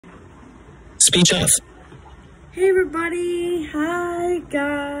Speech off. Hey everybody, hi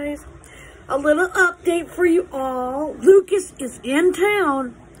guys. A little update for you all. Lucas is in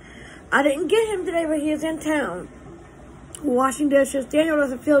town. I didn't get him today, but he is in town. Washing dishes. Daniel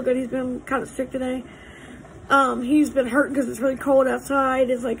doesn't feel good. He's been kind of sick today. He's been hurting because it's really cold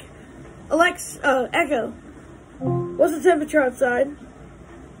outside. It's like, Echo, what's the temperature outside?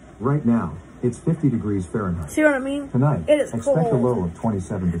 Right now, it's 50 degrees Fahrenheit. See what I mean? Tonight, it is expect cold. a low of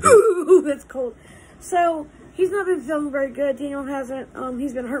 27 degrees. Ooh, it's cold. So, he's not been feeling very good. Daniel hasn't.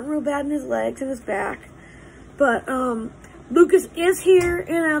 He's been hurting real bad in his legs and his back. But, Lucas is here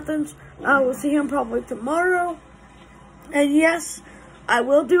in Athens. I will see him probably tomorrow. And yes, I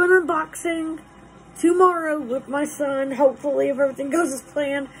will do an unboxing tomorrow with my son. Hopefully, if everything goes as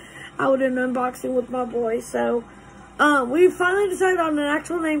planned, I will do an unboxing with my boy. So, we finally decided on an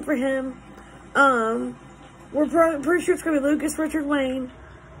actual name for him. We're pretty sure it's going to be Lucas Richard Wayne,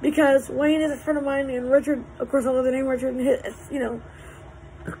 because Wayne is a friend of mine, and Richard, of course, I love the name Richard, and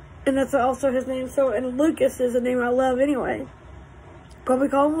and that's also his name. So, and Lucas is a name I love anyway. Probably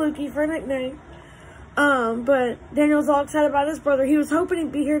call him Lukey for a nickname. But Daniel's all excited about his brother. He was hoping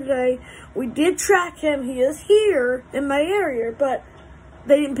he'd be here today. We did track him. He is here in my area, but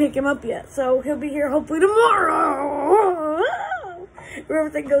they didn't pick him up yet. So he'll be here hopefully tomorrow. If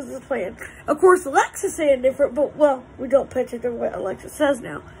everything goes as planned. Of course, Alexa's saying different, but, well, we don't pay attention to what Alexa says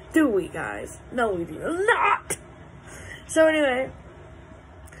now. Do we, guys? No, we do not. So, anyway,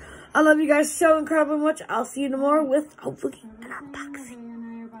 I love you guys so incredibly much. I'll see you tomorrow with, hopefully, an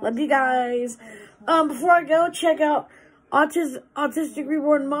unboxing. Love you guys. Before I go, check out Autistic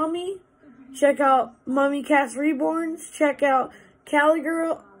Reborn Mommy. Check out Mommy Cast Reborns. Check out Kelly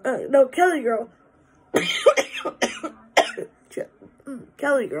Girl. Kelly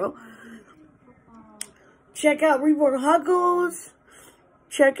Girl. Check out Reborn Huggles.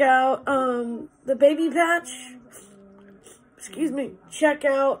 Check out the Baby Patch. Excuse me. Check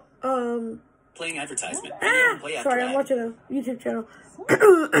out Playing advertisement. Sorry, I'm watching a YouTube channel.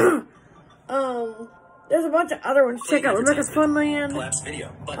 There's a bunch of other ones. Check out Rebecca's Funland. Collapse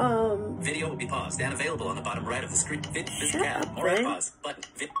video. Button. Video will be paused and available on the bottom right of the screen. Pause. Button.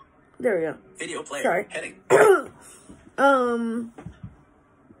 There we go. Video player. Sorry. Heading.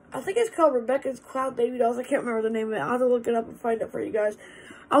 I think it's called Rebecca's Cloud Baby Dolls. I can't remember the name of it. I'll have to look it up and find it for you guys.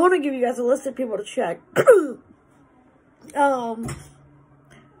 I want to give you guys a list of people to check.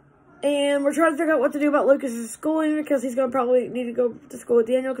 And we're trying to figure out what to do about Lucas's schooling, because he's going to probably need to go to school with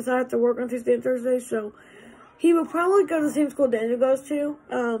Daniel, because I have to work on Tuesday and Thursday, so he will probably go to the same school Daniel goes to.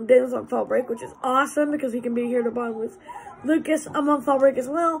 Daniel's on fall break, which is awesome, because he can be here to bond with Lucas. I'm on fall break as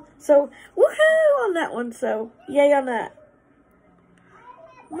well, so woohoo on that one, so yay on that.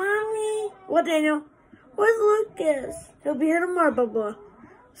 Mommy, what, Daniel? Where's Lucas? He'll be here tomorrow, blah, blah.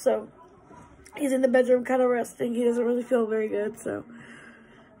 So, he's in the bedroom kind of resting. He doesn't really feel very good, so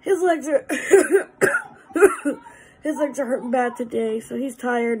his legs are hurting bad today, so he's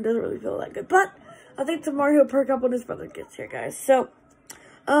tired and doesn't really feel that good. But I think tomorrow he'll perk up when his brother gets here, guys. So,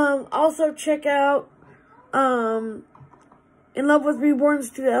 also check out In Love with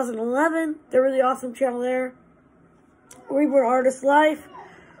Reborns 2011. They're a really awesome channel there. Reborn Artist Life.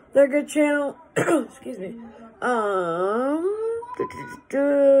 They're a good channel. Excuse me.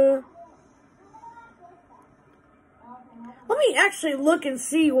 Let me actually look and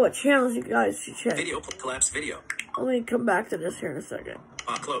see what channels you guys should check. Video. Collapse video. Let me come back to this here in a second.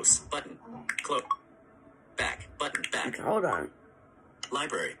 Close. Button. Close. Back. Button. Back. Okay, hold on.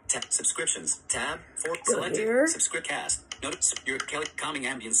 Library. Tab. Subscriptions. Tab. Go Selected. here. Subscribe cast. Notice your Kelly calming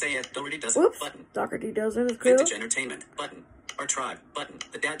ambience. Say it already does. Whoops. Button. Dr. D doesn't. It's cool. Vintage Entertainment. Button. Our Tribe. Button.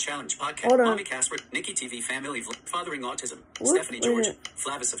 The Dad Challenge Podcast. Hold on. Mommy Casper. Nikki TV Family. Fathering Autism. Whoops, Stephanie George. wait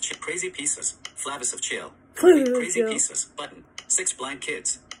Flavis of Chill. Crazy Pieces. Flavis of Chill. Flavis of Crazy Chill. Pieces. Button. 6 Blind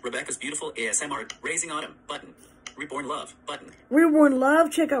Kids. Rebecca's Beautiful ASMR. Raising Autumn. Button. Reborn Love. Button. Reborn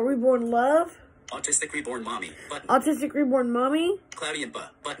Love. Check out Reborn Love. Autistic Reborn Mommy. Button. Autistic Reborn Mommy. Cloudy and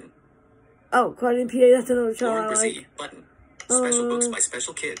Ba. Button. Oh, Claudia and PA. That's another channel Lauren I Brzee. like. Button. Special Books by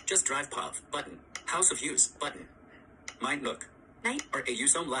Special Kid. Just Drive Pov. Button. House of Hughes. Button. Mind Nook. Night or A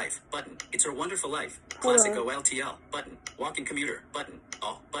Use Home Life. Button. It's Her Wonderful Life. Classic OLTL. Button. Walking Commuter. Button.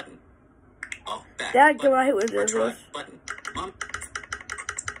 Oh. Button. Oh. Back. Dad, button. go I hate with Our this. Tribe. Button. Mom.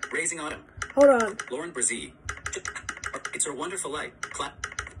 Raising Autumn. Hold on. Lauren Brzee. It's Her Wonderful Life.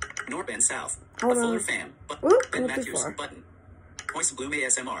 North South. Hold the on. Fuller Fam. Ooh, Ben not too Matthews. far. Button. Moist Bloom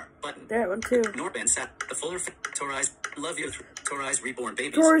ASMR. Button. That one too. North South. The Fuller Fam. Tori's. Love You. Tori's Reborn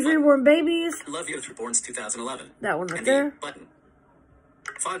Babies. Tori's Button. Reborn Babies. Love You. Reborns 2011. That one right And there. Button.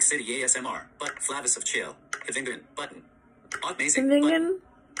 Fog City ASMR. But Flavis of Chill. Kevingen. Button. Amazing. Kevingen.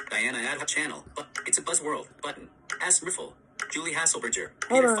 Diana Adha Channel, but it's a buzzworld, button. Ask Riffle, Julie Hasselberger,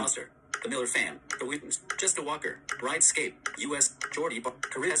 Hold Peter on. Foster, the Miller Fam, the Wheatons, Just a Walker, Ridescape, U.S., Jordy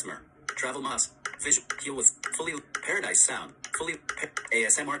Charisma, Travel Moss, Visual, Heal with, Fully, Paradise Sound, Fully,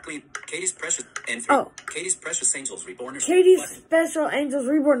 ASMR Clean, Katie's Precious, and 3, Oh. Katie's Precious Angels Reborn. Katie's Button. Special Angels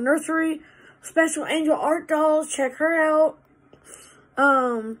Reborn Nursery, Special Angel Art Dolls, check her out.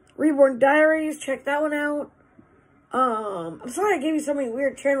 Reborn Diaries, check that one out. I'm sorry I gave you so many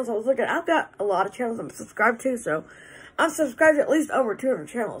weird channels I was looking at. I've got a lot of channels I'm subscribed to, so I'm subscribed to at least over 200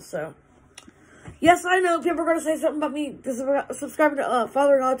 channels, so. Yes, I know people are going to say something about me subscribing to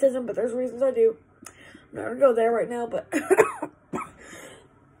Father and Autism, but there's reasons I do. I'm not going to go there right now, but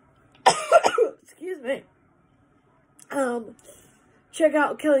excuse me. Check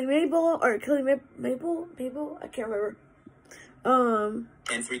out Kelly Mabel, or Kelly Mabel? I can't remember. And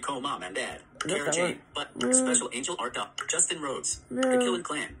 3 Co-Mom and Dad. Kara that Jane, one? but Special Angel Art Dog. Justin Rhodes. The Killen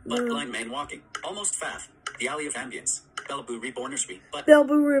Clan, but Blind Man Walking. Almost Faff. The Alley of Ambience. Bellaboo Reborn Nursery, but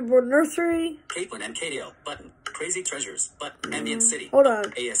Bellaboo Reborn Nursery. Caitlin and KDL, button. Crazy Treasures, but Ambient City. Hold on.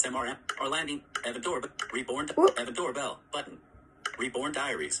 ASMR, Orlando, Evan Doorbell, Reborn, Whoop. Evan Doorbell, button. Reborn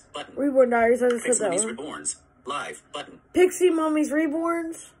Diaries, button. Reborn Diaries, I just said Pixel that Movies one. Reborns, live, button. Pixie Mommy's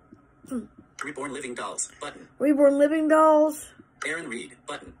Reborns. Reborn Living Dolls, button. Reborn Living Dolls. Aaron Reed,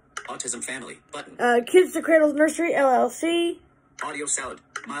 button. Autism Family, button. Kids to Cradles Nursery, LLC. Audio Salad,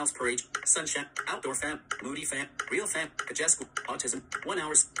 Miles Per Age, Sunshine, Outdoor Fam, Moody Fam, Real Fam, Kajesku, Autism, 1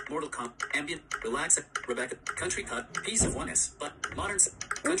 Hours, Mortal Comp, Ambient, Relax, Rebecca, Country Cut, Piece of Oneness, but Modern,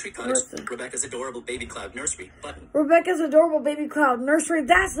 Country Cottage, Listen. Rebecca's Adorable Baby Cloud Nursery, button. Rebecca's Adorable Baby Cloud Nursery,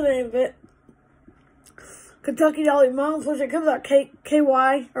 that's the name of it. Kentucky Dolly Moms, which it comes out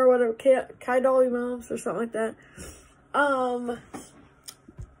KY, or whatever, K Dolly Moms, or something like that.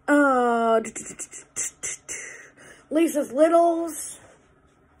 Lisa's Littles.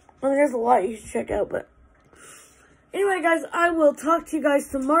 I mean, there's a lot you should check out, but anyway, guys, I will talk to you guys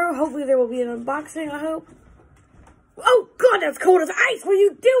tomorrow. Hopefully there will be an unboxing, I hope. Oh, God, that's cold as ice. What are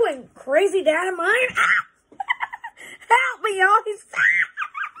you doing? Crazy dad of mine? Ah! Help me, y'all.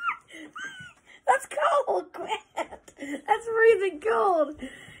 That's cold, Grant. That's freezing cold.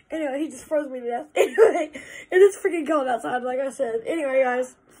 Anyway, he just froze me to death. Anyway, it is freaking cold outside, like I said. Anyway,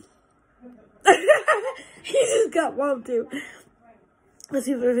 guys. He just got one, too. Let's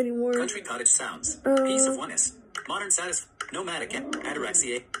see if there's any more. Country Cottage Sounds, Piece of Oneness, Modern Satisfaction, Nomadic,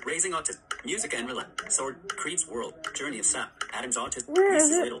 Ataraxia, Raising Autism, Music and Relax, Sword, Creed's World, Journey of Sam, Adam's Autism, Where is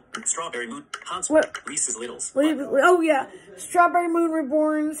Lisa's it? Little, Strawberry Moon, Hans, What? Lisa's Littles. Oh, yeah. Strawberry Moon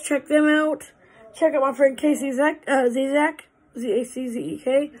Reborns. Check them out. Check out my friend Casey Zizek.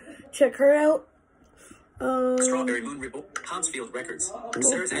 Z-A-C-Z-E-K. Check her out. Strawberry Moon Reborn, Hansfield Records,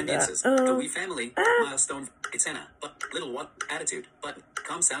 Sarah's Ambiances, The Wee Family, Milestone, It's Anna, but Little What, Attitude, Button,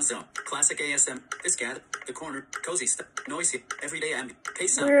 Com Sound Zone, Classic ASM, Viscat, The Corner, Cozy Stuff, Noisy, Everyday Ambient,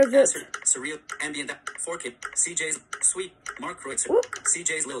 Pace Sound, Where is it? Answer, Surreal, Ambient, 4Kid, CJ's, Sweet, Mark Kreutzer, Whoop.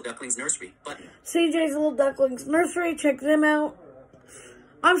 CJ's Little Ducklings Nursery, Button. CJ's Little Ducklings Nursery. Check them out.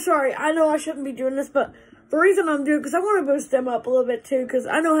 I'm sorry. I know I shouldn't be doing this, but the reason I'm doing it, because I want to boost them up a little bit, too, because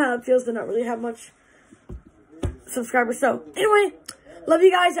I know how it feels to not really have much subscribers. So, anyway, love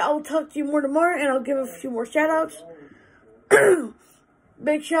you guys. I will talk to you more tomorrow, and I'll give a few more shout-outs.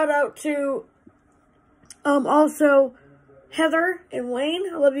 Big shout-out to, also, Heather and Wayne.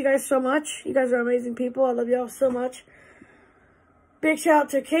 I love you guys so much. You guys are amazing people. I love y'all so much. Big shout out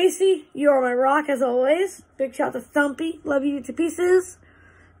to Casey. You are my rock, as always. Big shout out to Thumpy. Love you to pieces.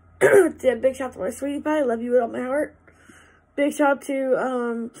 Big shout out to my sweetie pie. Love you with all my heart. Big shout out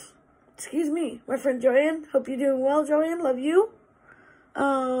to, excuse me, my friend Joanne. Hope you're doing well, Joanne. Love you.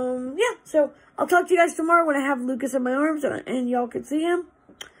 Yeah, so I'll talk to you guys tomorrow when I have Lucas in my arms and y'all can see him.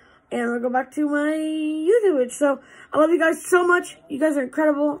 And I'll go back to my YouTube. So, I love you guys so much. You guys are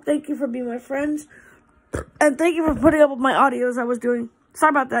incredible. Thank you for being my friends. And thank you for putting up with my audios I was doing. Sorry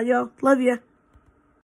about that, yo. Love you.